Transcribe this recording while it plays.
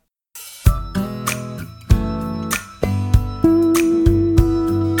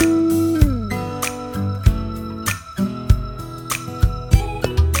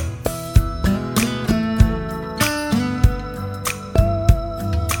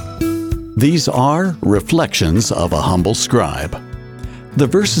These are reflections of a humble scribe. The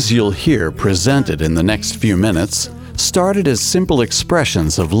verses you'll hear presented in the next few minutes started as simple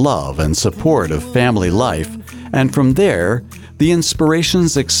expressions of love and support of family life, and from there, the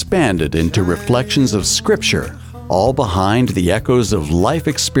inspirations expanded into reflections of Scripture, all behind the echoes of life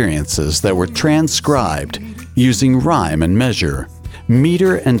experiences that were transcribed using rhyme and measure,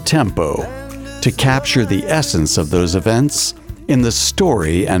 meter and tempo, to capture the essence of those events in the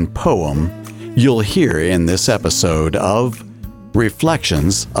story and poem you'll hear in this episode of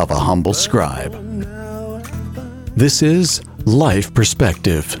Reflections of a Humble Scribe. This is Life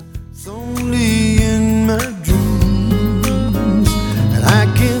Perspective. It's only in my dreams that I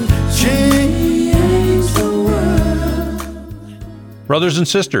can change the world. Brothers and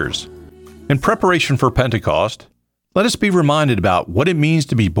sisters, in preparation for Pentecost, let us be reminded about what it means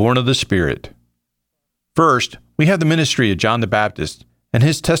to be born of the Spirit. First, we have the ministry of John the Baptist and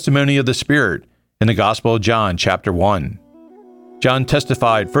his testimony of the Spirit in the Gospel of John, chapter 1. John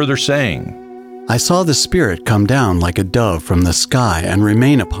testified further saying, I saw the Spirit come down like a dove from the sky and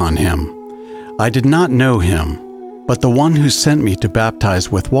remain upon him. I did not know him, but the one who sent me to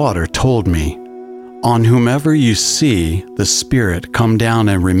baptize with water told me, On whomever you see the Spirit come down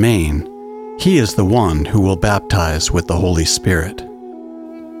and remain, he is the one who will baptize with the Holy Spirit.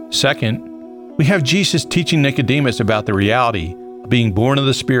 Second, we have Jesus teaching Nicodemus about the reality of being born of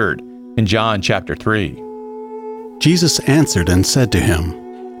the Spirit in John chapter 3. Jesus answered and said to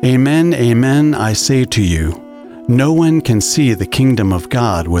him, Amen, amen, I say to you, no one can see the kingdom of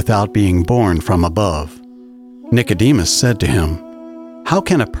God without being born from above. Nicodemus said to him, How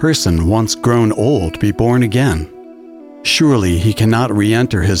can a person once grown old be born again? Surely he cannot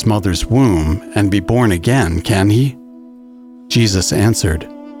re-enter his mother's womb and be born again, can he? Jesus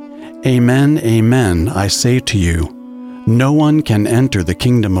answered, Amen, amen, I say to you, no one can enter the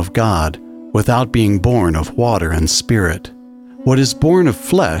kingdom of God without being born of water and spirit. What is born of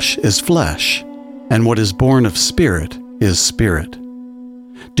flesh is flesh, and what is born of spirit is spirit.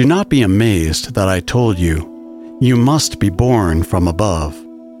 Do not be amazed that I told you, you must be born from above.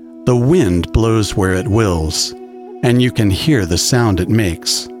 The wind blows where it wills, and you can hear the sound it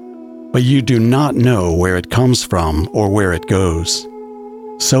makes, but you do not know where it comes from or where it goes.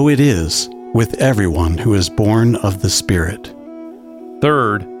 So it is with everyone who is born of the Spirit.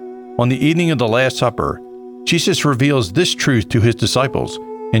 Third, on the evening of the Last Supper, Jesus reveals this truth to his disciples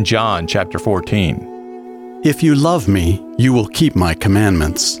in John chapter 14. If you love me, you will keep my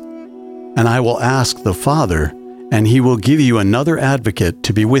commandments. And I will ask the Father, and he will give you another advocate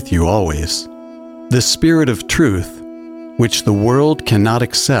to be with you always, the Spirit of truth, which the world cannot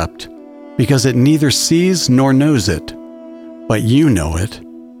accept, because it neither sees nor knows it. But you know it,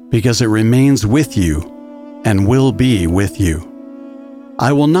 because it remains with you and will be with you.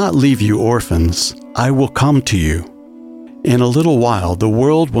 I will not leave you orphans, I will come to you. In a little while the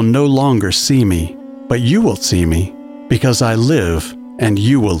world will no longer see me, but you will see me, because I live and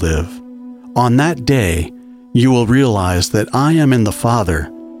you will live. On that day you will realize that I am in the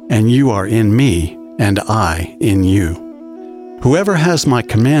Father, and you are in me, and I in you. Whoever has my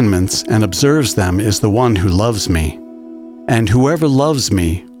commandments and observes them is the one who loves me. And whoever loves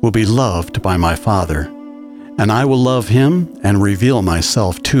me will be loved by my Father, and I will love him and reveal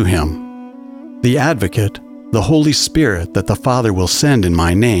myself to him. The Advocate, the Holy Spirit that the Father will send in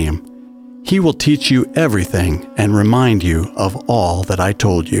my name, he will teach you everything and remind you of all that I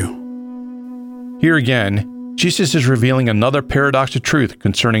told you. Here again, Jesus is revealing another paradox of truth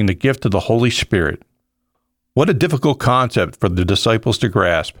concerning the gift of the Holy Spirit. What a difficult concept for the disciples to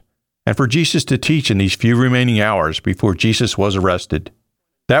grasp, and for Jesus to teach in these few remaining hours before Jesus was arrested.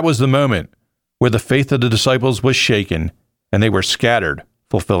 That was the moment where the faith of the disciples was shaken, and they were scattered,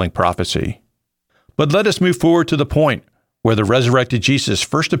 fulfilling prophecy. But let us move forward to the point where the resurrected Jesus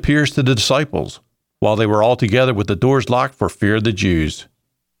first appears to the disciples, while they were all together with the doors locked for fear of the Jews.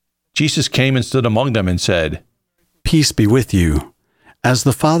 Jesus came and stood among them and said, Peace be with you. As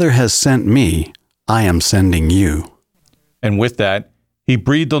the Father has sent me, I am sending you. And with that, he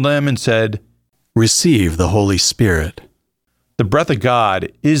breathed on them and said, Receive the Holy Spirit. The breath of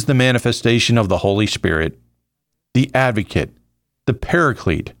God is the manifestation of the Holy Spirit, the Advocate, the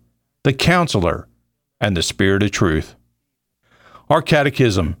Paraclete, the Counselor, and the Spirit of Truth. Our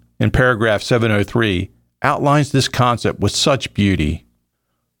Catechism, in paragraph 703, outlines this concept with such beauty.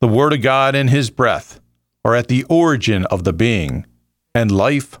 The Word of God and His breath are at the origin of the being and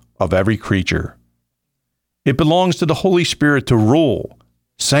life of every creature. It belongs to the Holy Spirit to rule,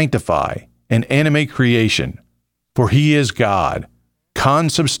 sanctify, and animate creation, for He is God,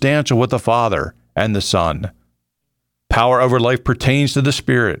 consubstantial with the Father and the Son. Power over life pertains to the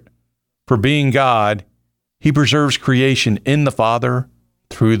Spirit, For being God, he preserves creation in the Father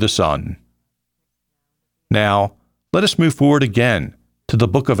through the Son. Now, let us move forward again to the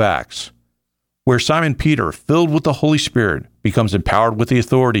book of Acts, where Simon Peter, filled with the Holy Spirit, becomes empowered with the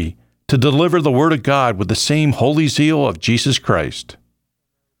authority to deliver the Word of God with the same holy zeal of Jesus Christ.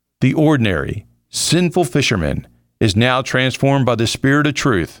 The ordinary, sinful fisherman is now transformed by the Spirit of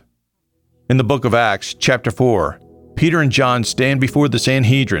truth. In the book of Acts, chapter 4, Peter and John stand before the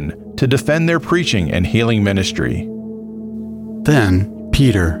Sanhedrin to defend their preaching and healing ministry. Then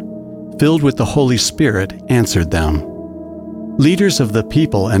Peter, filled with the Holy Spirit, answered them, "Leaders of the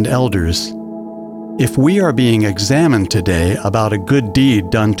people and elders, if we are being examined today about a good deed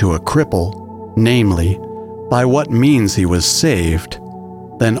done to a cripple, namely, by what means he was saved,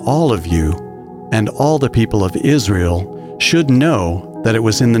 then all of you and all the people of Israel should know that it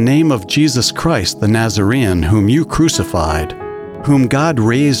was in the name of Jesus Christ the Nazarene whom you crucified, whom God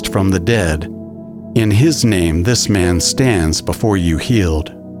raised from the dead. In his name this man stands before you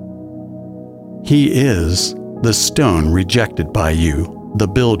healed. He is the stone rejected by you, the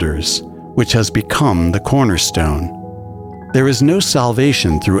builders, which has become the cornerstone. There is no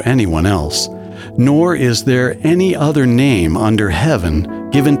salvation through anyone else, nor is there any other name under heaven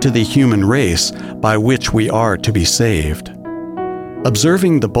given to the human race by which we are to be saved."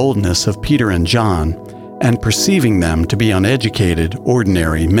 Observing the boldness of Peter and John, and perceiving them to be uneducated,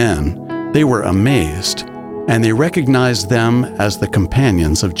 ordinary men, they were amazed, and they recognized them as the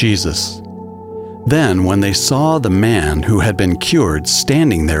companions of Jesus. Then, when they saw the man who had been cured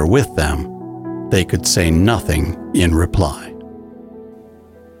standing there with them, they could say nothing in reply.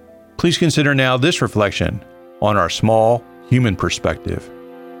 Please consider now this reflection on our small human perspective.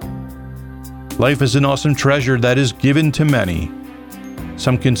 Life is an awesome treasure that is given to many.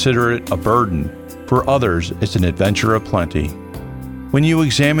 Some consider it a burden. For others, it's an adventure of plenty. When you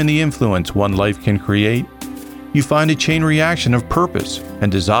examine the influence one life can create, you find a chain reaction of purpose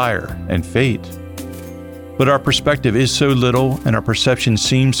and desire and fate. But our perspective is so little and our perception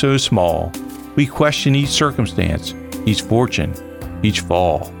seems so small, we question each circumstance, each fortune, each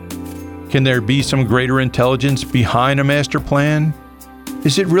fall. Can there be some greater intelligence behind a master plan?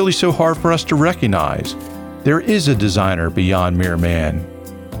 Is it really so hard for us to recognize there is a designer beyond mere man?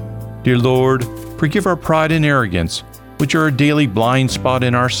 Dear Lord, forgive our pride and arrogance, which are a daily blind spot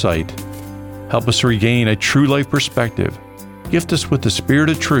in our sight. Help us regain a true life perspective. Gift us with the Spirit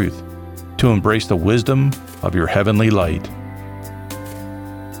of truth to embrace the wisdom of your heavenly light.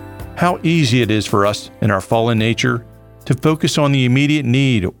 How easy it is for us in our fallen nature to focus on the immediate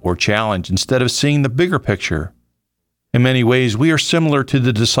need or challenge instead of seeing the bigger picture. In many ways, we are similar to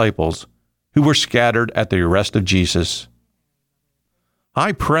the disciples who were scattered at the arrest of Jesus.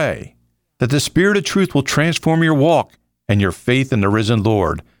 I pray that the Spirit of truth will transform your walk and your faith in the risen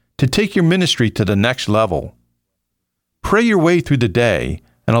Lord to take your ministry to the next level. Pray your way through the day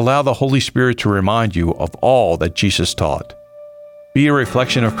and allow the Holy Spirit to remind you of all that Jesus taught. Be a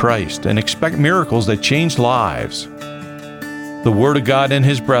reflection of Christ and expect miracles that change lives. The Word of God and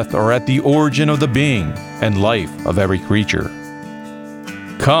His breath are at the origin of the being and life of every creature.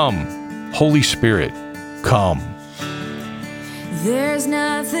 Come, Holy Spirit, come. There's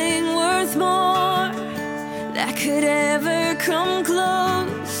nothing worth more that could ever come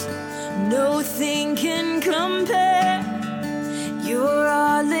close. Nothing can compare. You're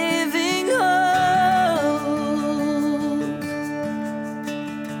our living hope.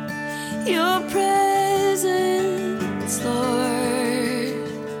 Your presence, Lord.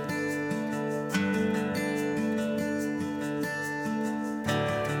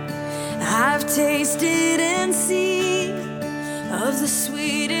 I've tasted and seen of the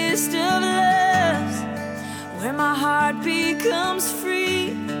sweetest of loves, where my heart becomes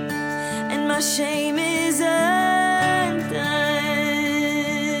free and my shame is undone.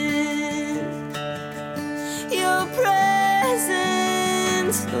 Your presence,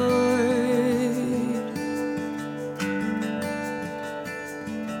 Lord.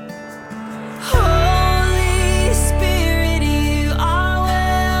 Holy Spirit, you are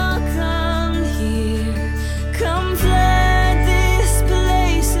welcome here. Come flood this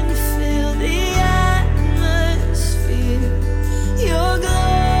place and fill the atmosphere. Your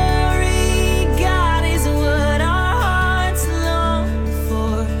glory, God.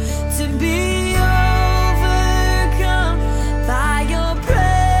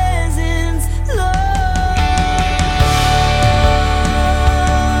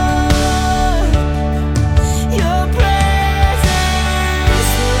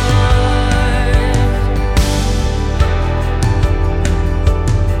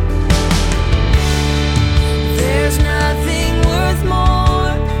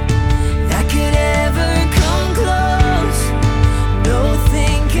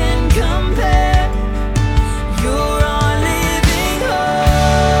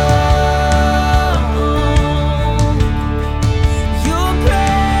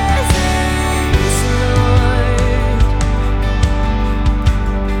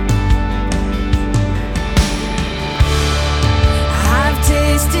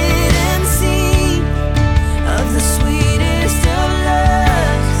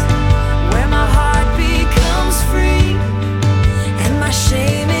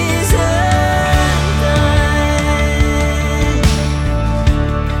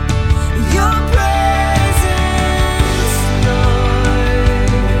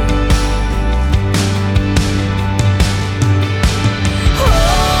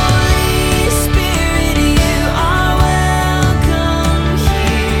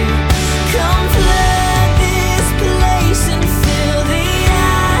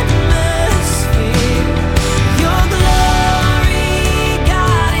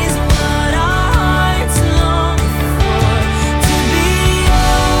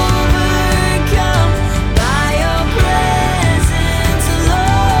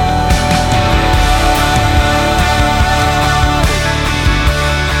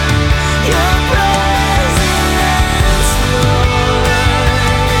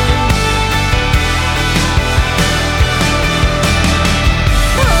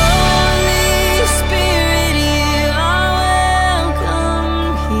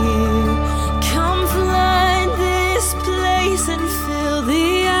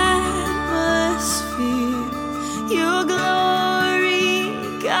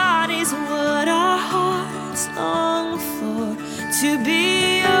 to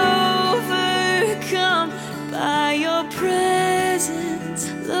be overcome by your presence,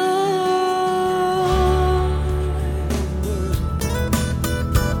 Lord.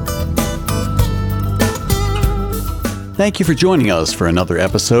 Thank you for joining us for another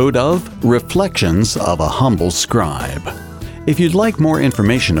episode of Reflections of a Humble Scribe. If you'd like more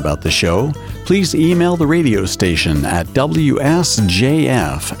information about the show, please email the radio station at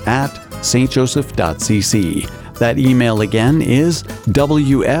wsjf@stjoseph.cc. That email again is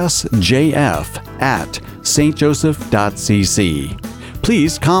wsjf@stjoseph.cc.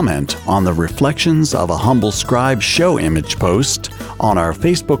 Please comment on the Reflections of a Humble Scribe show image post on our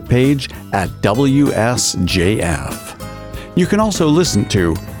Facebook page at WSJF. You can also listen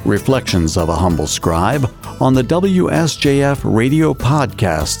to Reflections of a Humble Scribe on the WSJF radio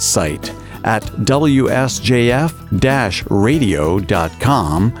podcast site at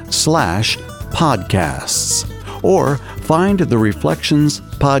wsjf-radio.com/podcasts, or find the Reflections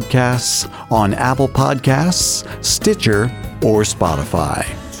podcasts on Apple Podcasts, Stitcher, or Spotify.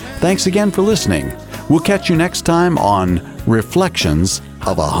 Thanks again for listening. We'll catch you next time on Reflections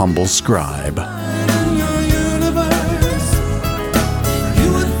of a Humble Scribe.